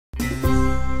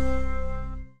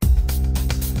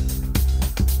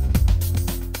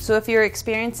So if you're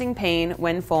experiencing pain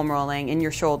when foam rolling in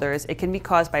your shoulders, it can be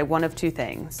caused by one of two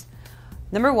things.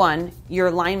 Number one, your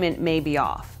alignment may be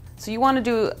off. So you want to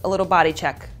do a little body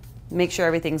check, make sure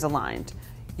everything's aligned.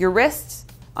 Your wrists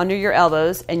under your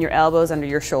elbows and your elbows under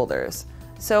your shoulders.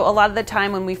 So a lot of the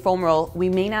time when we foam roll, we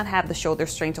may not have the shoulder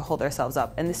strength to hold ourselves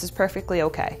up, and this is perfectly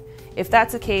okay. If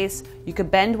that's the case, you could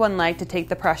bend one leg to take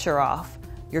the pressure off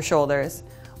your shoulders,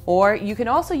 or you can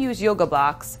also use yoga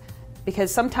blocks,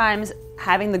 because sometimes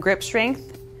having the grip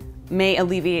strength may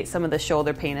alleviate some of the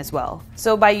shoulder pain as well.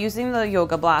 So by using the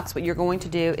yoga blocks, what you're going to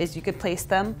do is you could place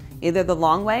them either the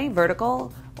long way,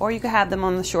 vertical, or you could have them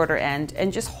on the shorter end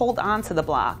and just hold on to the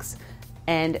blocks.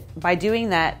 And by doing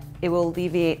that, it will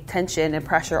alleviate tension and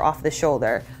pressure off the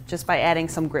shoulder just by adding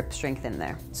some grip strength in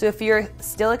there. So if you're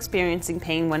still experiencing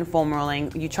pain when foam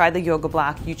rolling, you tried the yoga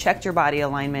block, you checked your body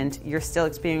alignment, you're still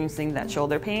experiencing that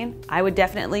shoulder pain, I would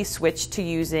definitely switch to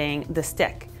using the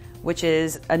stick, which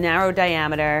is a narrow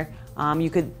diameter.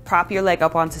 You could prop your leg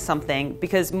up onto something,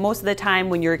 because most of the time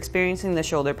when you're experiencing the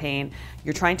shoulder pain,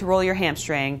 you're trying to roll your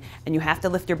hamstring and you have to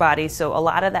lift your body, so a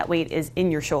lot of that weight is in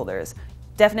your shoulders.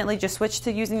 Definitely just switch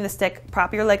to using the stick,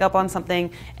 prop your leg up on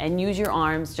something, and use your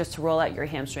arms just to roll out your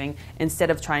hamstring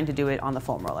instead of trying to do it on the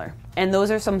foam roller. And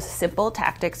those are some simple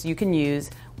tactics you can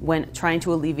use when trying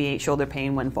to alleviate shoulder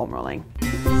pain when foam rolling.